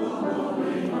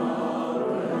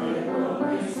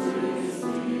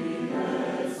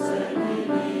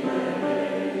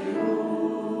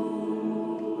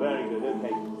 Very good.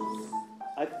 Okay.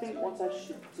 I think what I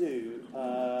should do,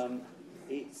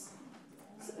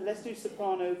 let's do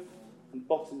soprano and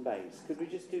bottom bass. Could we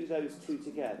just do those two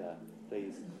together,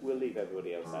 please? We'll leave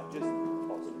everybody else out. Just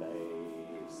bottom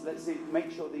bass. Let's see.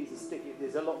 Make sure these are sticky.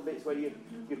 There's a lot of bits where you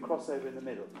cross over in the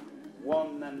middle.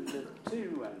 1 and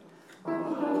 2 and.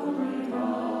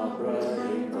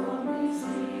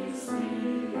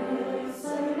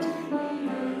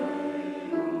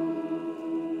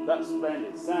 That's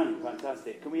splendid. Sound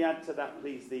fantastic. Can we add to that,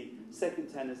 please, the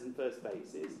second tenors and first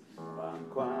basses?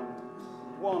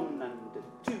 1 and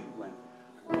 2 and.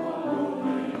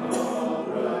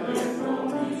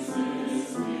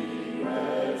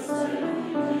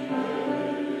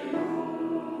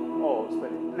 Oh,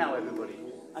 splendid. Now, everybody.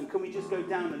 And can we just go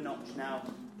down a notch now?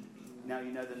 Now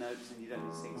you know the notes and you don't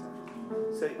need to sing something.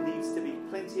 So it needs to be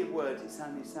plenty of words. It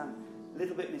sounds a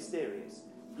little bit mysterious.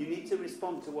 You need to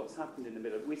respond to what's happened in the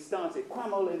middle. We started,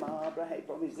 Quam olim Abraham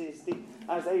promises,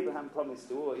 as Abraham promised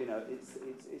to all,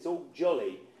 it's all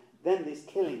jolly. Then this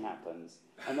killing happens,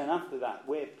 and then after that,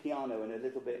 we're piano and a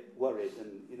little bit worried,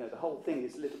 and the whole thing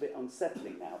is a little bit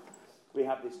unsettling now. We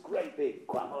have this great big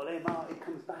Quam olim, it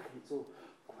comes back and it's all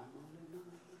Quam olim.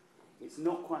 It's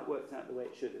not quite worked out the way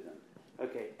it should have done.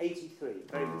 Okay, 83,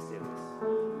 very mysterious.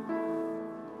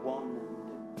 1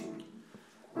 and 2.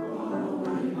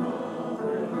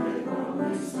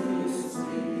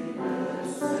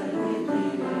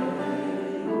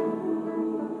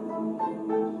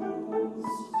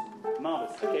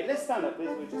 Marvellous. Okay, let's stand up, please.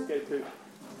 We'll just go through.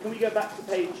 Can we go back to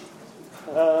page?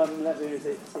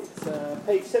 It's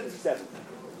page 77.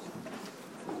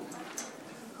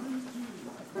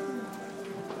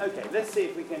 Okay, let's see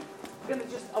if we can. We're going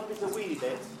to just up it a wee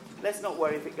bit. Let's not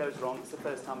worry if it goes wrong. It's the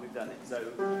first time we've done it. So,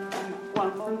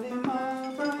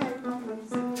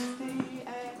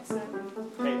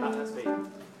 okay, that's speed.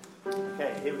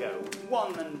 Okay, here we go.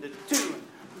 1 and 2.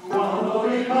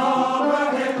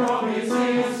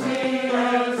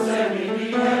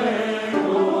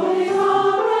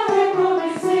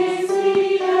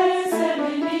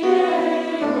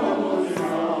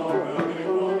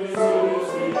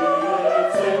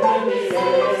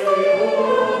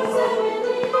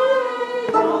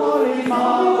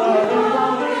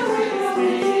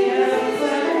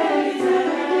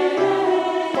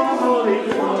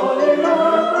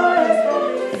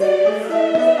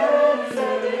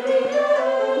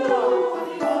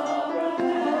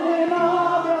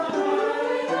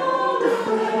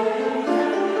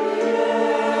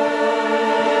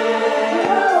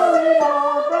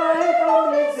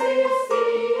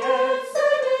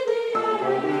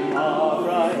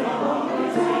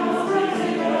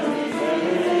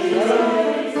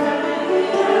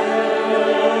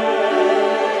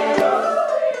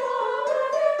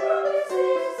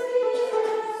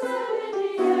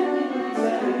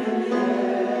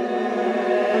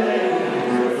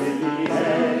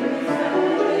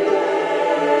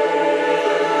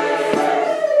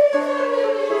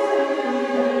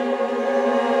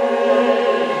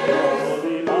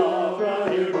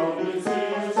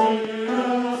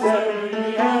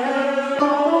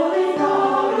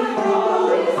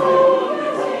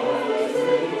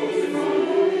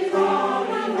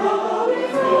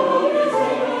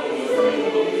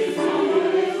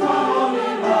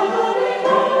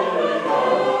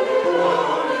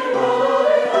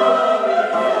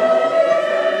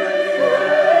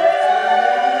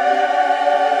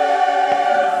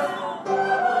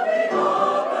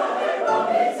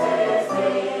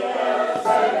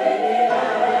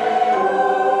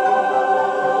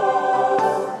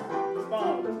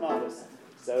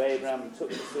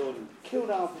 killed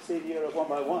Alpha Seed Europe one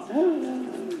by one.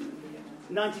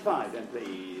 95 then,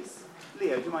 please.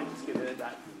 Leo, do you mind just giving it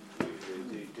that?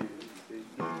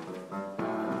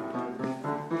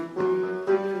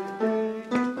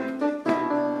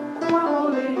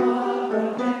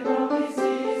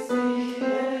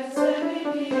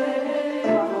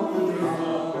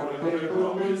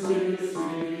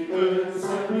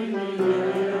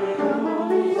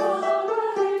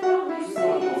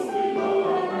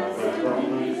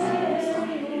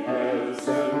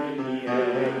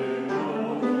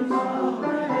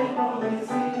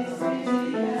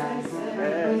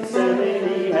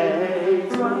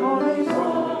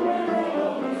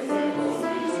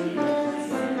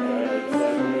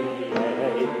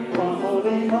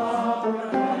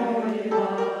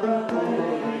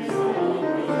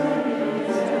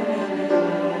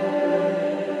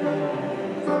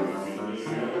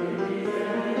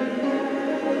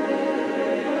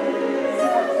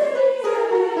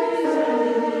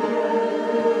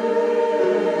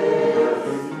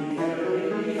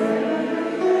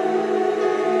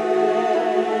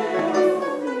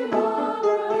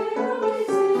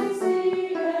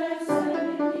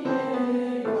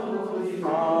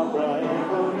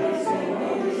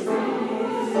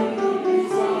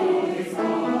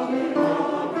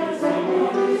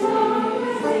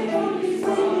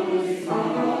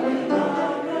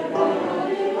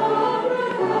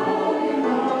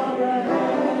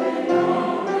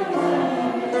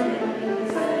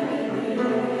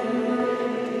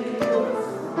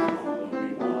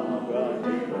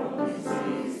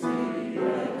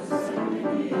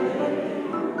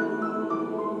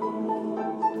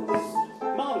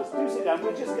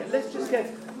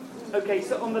 Okay,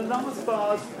 so on the last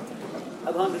bars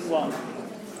of 101,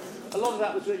 a lot of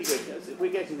that was really good. We're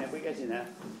getting there a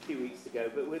few weeks ago.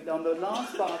 But on the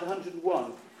last bar of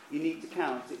 101, you need to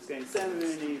count. It's going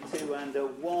ceremony, 2 and a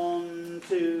 1,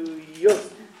 2, yus,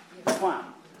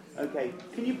 wham. Okay,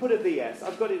 can you put a VS?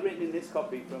 I've got it written in this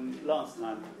copy from last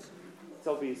time. It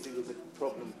obviously was a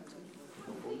problem.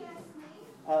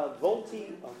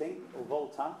 Volti, I think, or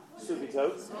volta,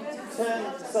 subito.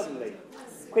 Turn suddenly,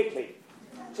 quickly.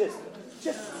 Just,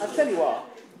 I'll tell you what,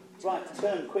 right,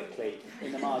 turn quickly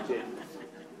in the margin,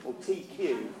 or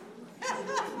TQ.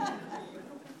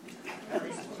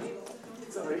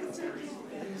 Sorry.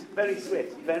 Very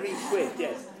swift,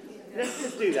 yes. Let's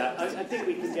just do that. I think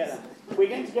we can get that. We're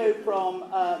going to go from,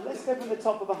 let's go from the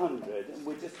top of 100,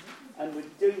 and we're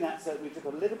doing that so we took a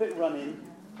little bit run in,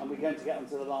 and we're going to get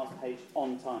onto the last page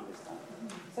on time this time.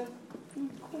 So,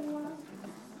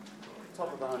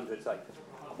 top of 100, sorry.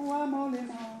 Okay,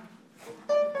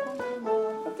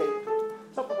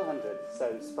 top of 100.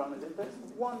 So, sprung it in first.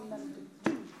 1 and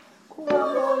 2.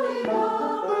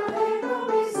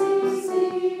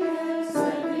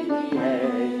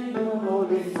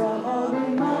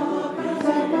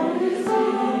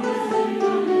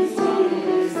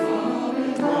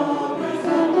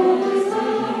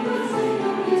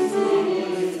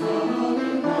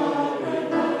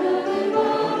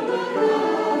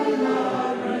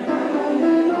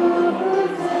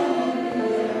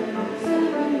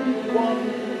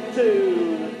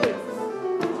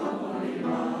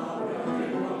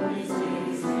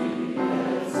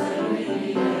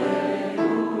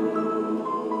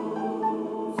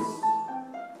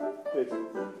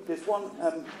 There's one,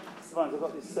 I've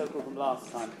got this circle from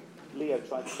last time. Leo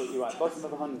tried to put you right. Bottom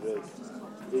of 100.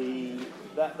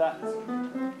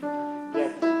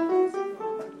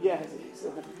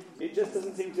 It just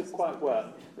doesn't seem to quite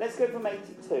work. Let's go from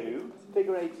 82,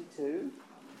 figure 82,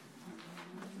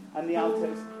 and the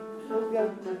altos.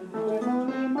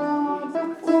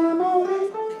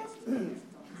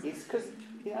 It's because,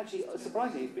 actually,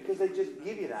 surprisingly, it's because they just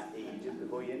give you that E just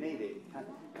before you need it.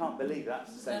 Can't believe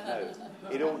that's the same note.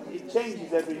 It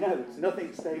changes every note.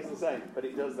 Nothing stays the same, but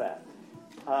it does that.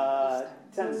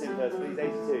 Tense in first, please.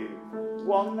 82.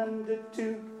 1 and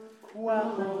 2.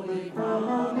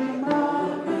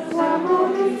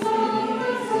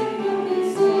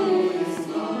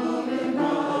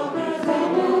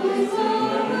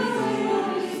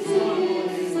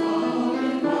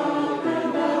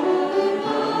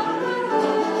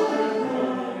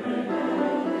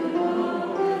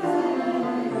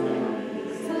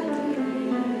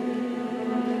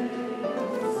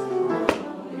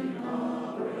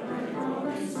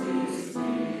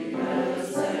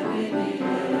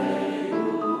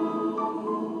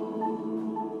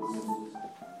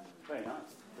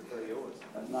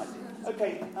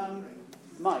 Okay,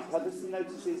 Mike, are there some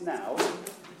notices now?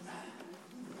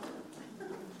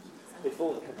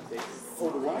 Before the cup of tea,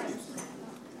 or the wine?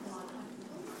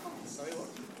 Sorry, what?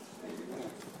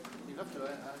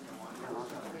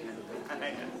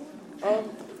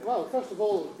 Well, first of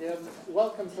all,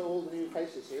 welcome to all the new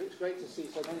faces here. It's great to see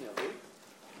so many of you,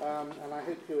 and I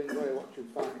hope you enjoy what you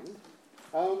find.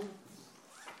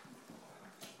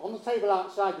 On the table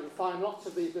outside you'll find lots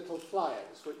of these little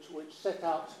flyers which set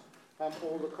out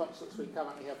all the concerts we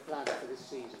currently have planned for this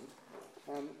season.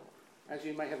 As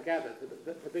you may have gathered,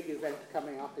 the big event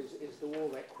coming up is the War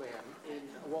Requiem in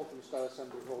Walthamstow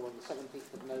Assembly Hall on the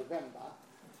 17th of November,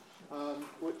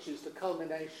 which is the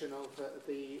culmination of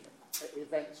the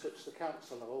events which the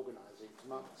Council are organising to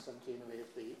mark the centenary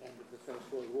of the end of the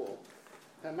First World War.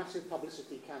 A massive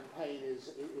publicity campaign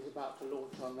is about to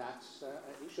launch on that.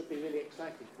 It should be really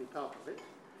exciting to be part of it.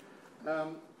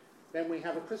 Then we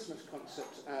have a Christmas concert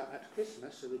at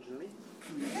Christmas originally,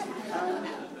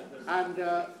 and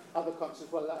other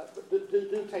concerts. Well,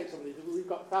 do take some of these. We've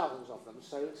got thousands of them,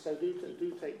 so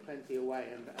do take plenty away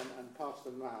and pass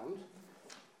them round.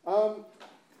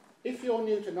 If you're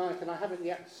new tonight, and I haven't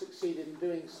yet succeeded in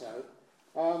doing so,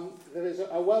 there is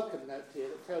a welcome note here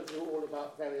that tells you all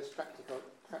about various practical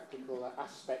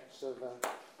aspects of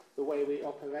the way we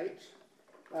operate.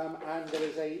 And there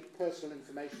is a personal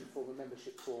information form, a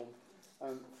membership form,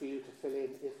 for you to fill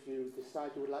in if you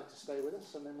decide you would like to stay with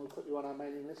us, and then we'll put you on our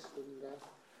mailing list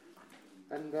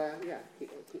and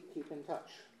keep in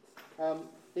touch.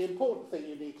 The important thing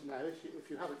you need to know, if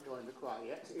you haven't joined the choir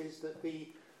yet, is that the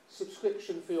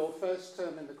subscription for your first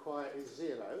term in the choir is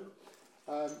 £0.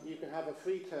 You can have a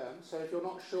free term, so if you're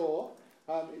not sure,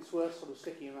 it's worth sort of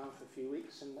sticking around for a few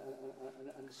weeks and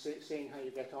seeing how you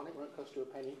get on. It won't cost you a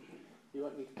penny. You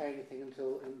won't need to pay anything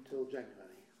until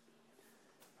January.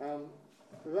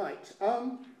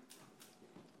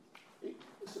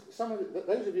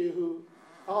 Those of you who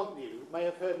aren't new may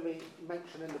have heard me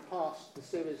mention in the past the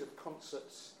series of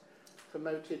concerts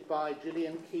promoted by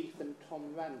Gillian Keith and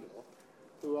Tom Randall,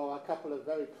 who are a couple of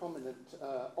very prominent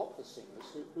opera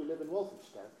singers who live in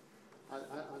Walthamstow.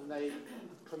 And they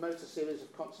promote a series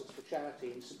of concerts for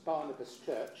charity in St Barnabas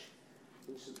Church,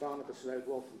 in St Barnabas Road,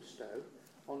 Walthamstow,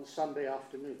 on Sunday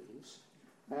afternoons.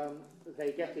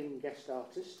 They get in guest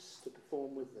artists to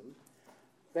perform with them.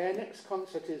 Their next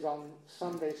concert is on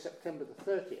Sunday, September the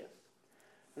 30th.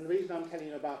 And the reason I'm telling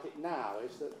you about it now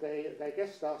is that their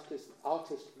guest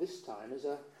artist this time is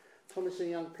a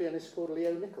promising young pianist called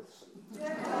Leo Nicholson.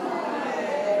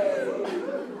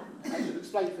 I should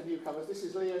explain for newcomers, this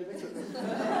is Leo Nicholson,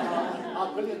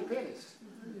 our brilliant pianist.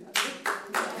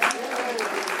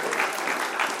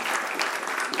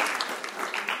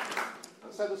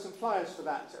 So there's some flyers for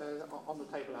that on the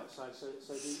table outside, so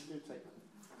do take them.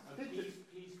 Please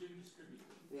do distribute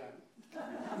them. Yeah.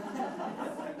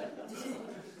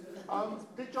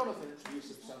 Did Jonathan introduce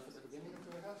himself at the beginning of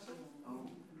the rehearsal? Oh.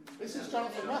 This is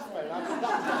Jonathan Rathbone.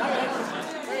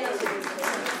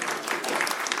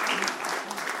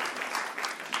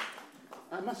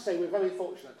 I must say we're very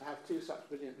fortunate to have two such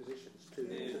brilliant musicians to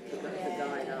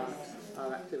guide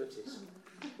our activities.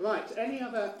 Right, any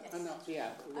other... Yes.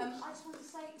 Yeah. I just want to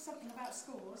say something about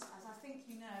scores, as I think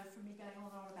you know from me going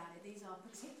on and on about it. These are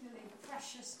particularly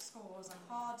precious scores and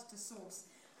hard to source,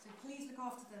 so please look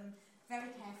after them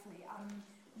very carefully.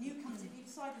 Newcomers, if you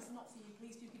decide this is not for you,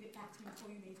 please do give it back to me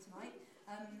before you leave tonight.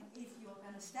 If you're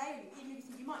going to stay, even if you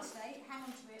think you might stay, hang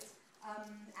on to it,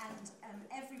 and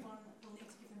everyone will need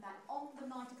to give them back on the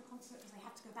night of the concert, because they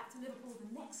have to go back to Liverpool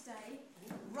the next day,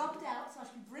 rubbed out, so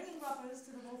I should be bringing rubbers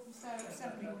to the Walthamstow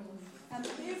Assembly Hall.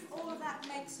 If all of that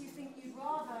makes you think you'd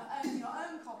rather own your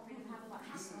own copy than have all that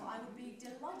hassle, I would be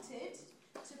delighted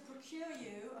to procure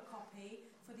you a copy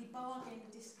for the bargain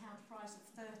discount price of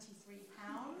 £33.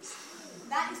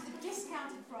 That is the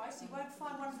discounted price. You won't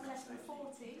find one for less than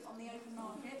 40 on the open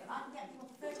market, but I can get you one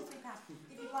for £33.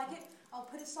 If you'd like it, I'll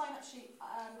put a sign-up sheet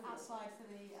outside for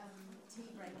the tea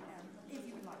break, if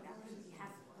you would like that. We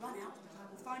have run out, but I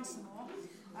will find some more.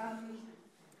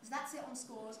 So that's it on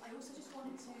scores. I also just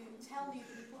wanted to tell new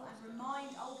people and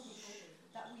remind old people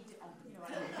that we do, that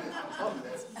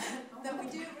we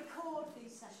do record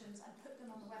these sessions and put them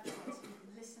on the website, so you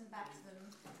can listen back to them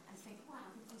and think,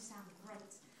 wow, they sound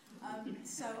great.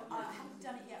 So I haven't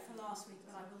done it yet for last week,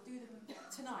 but I will do them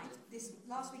tonight,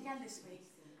 last week and this week.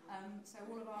 So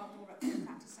all of our War Requiem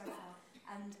practice so far.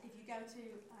 And if you go to,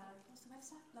 what's the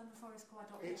website?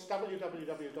 LondonForestChoir.org. It's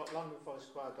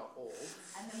www.londonforestchoir.org.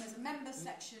 And then there's a member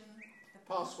section. The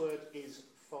password is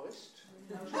Forest.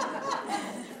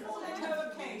 All in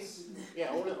lowercase.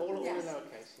 Yeah, all in Yes.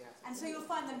 lowercase, yeah. And so you'll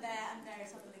find them there and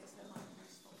various other links that might be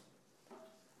useful.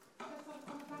 Just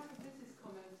on the back of Liz's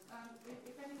comment,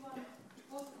 if anyone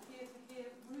wasn't here to hear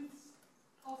Ruth's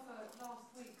offer last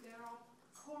week, there are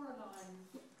Coraline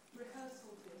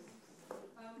rehearsal discs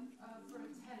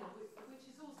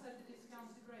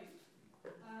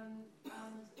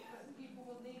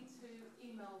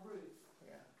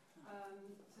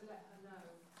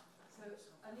So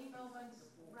an email went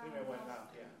round. Email went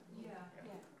round, yeah. Yeah.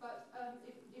 Yeah. But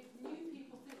if new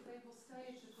people think they will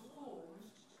stay to perform,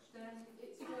 then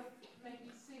it's worth maybe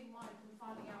seeing Mike and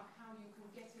finding out how you can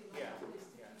get in on Yeah, that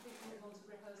list if yeah. you think you want a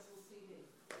rehearsal CD.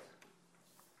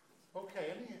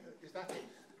 Okay, is that it?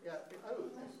 Yeah.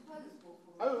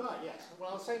 Oh, right, yes.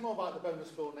 Well, I'll say more about the bonus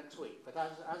ball next week, but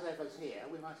as Eva's here,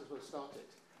 we might as well start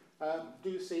it.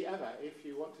 Do see Eva if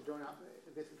you want to join up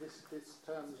this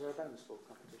term's bonus ball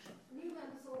competition. New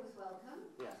members always welcome.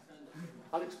 Yeah.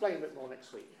 I'll explain a bit more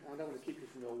next week. I don't want to keep you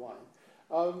from your wine.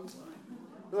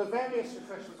 There are various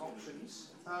refreshment options.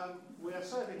 We are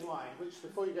serving wine, which,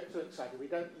 before you get too excited, we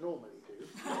don't normally do.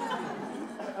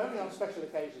 Only on special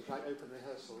occasions like open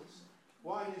rehearsals.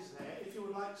 Wine is there. If you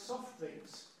would like soft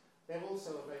drinks, they're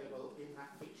also available in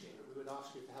that kitchen. We would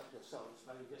ask you to help yourselves,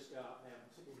 but you just go out there and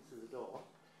sit in through the door.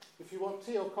 If you want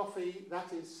tea or coffee,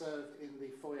 that is served in the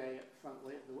foyer at the front,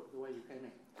 the way you came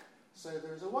in. So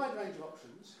there is a wide range of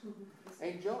options.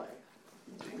 Enjoy.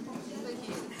 Thank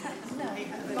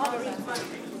you.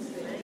 Margaret.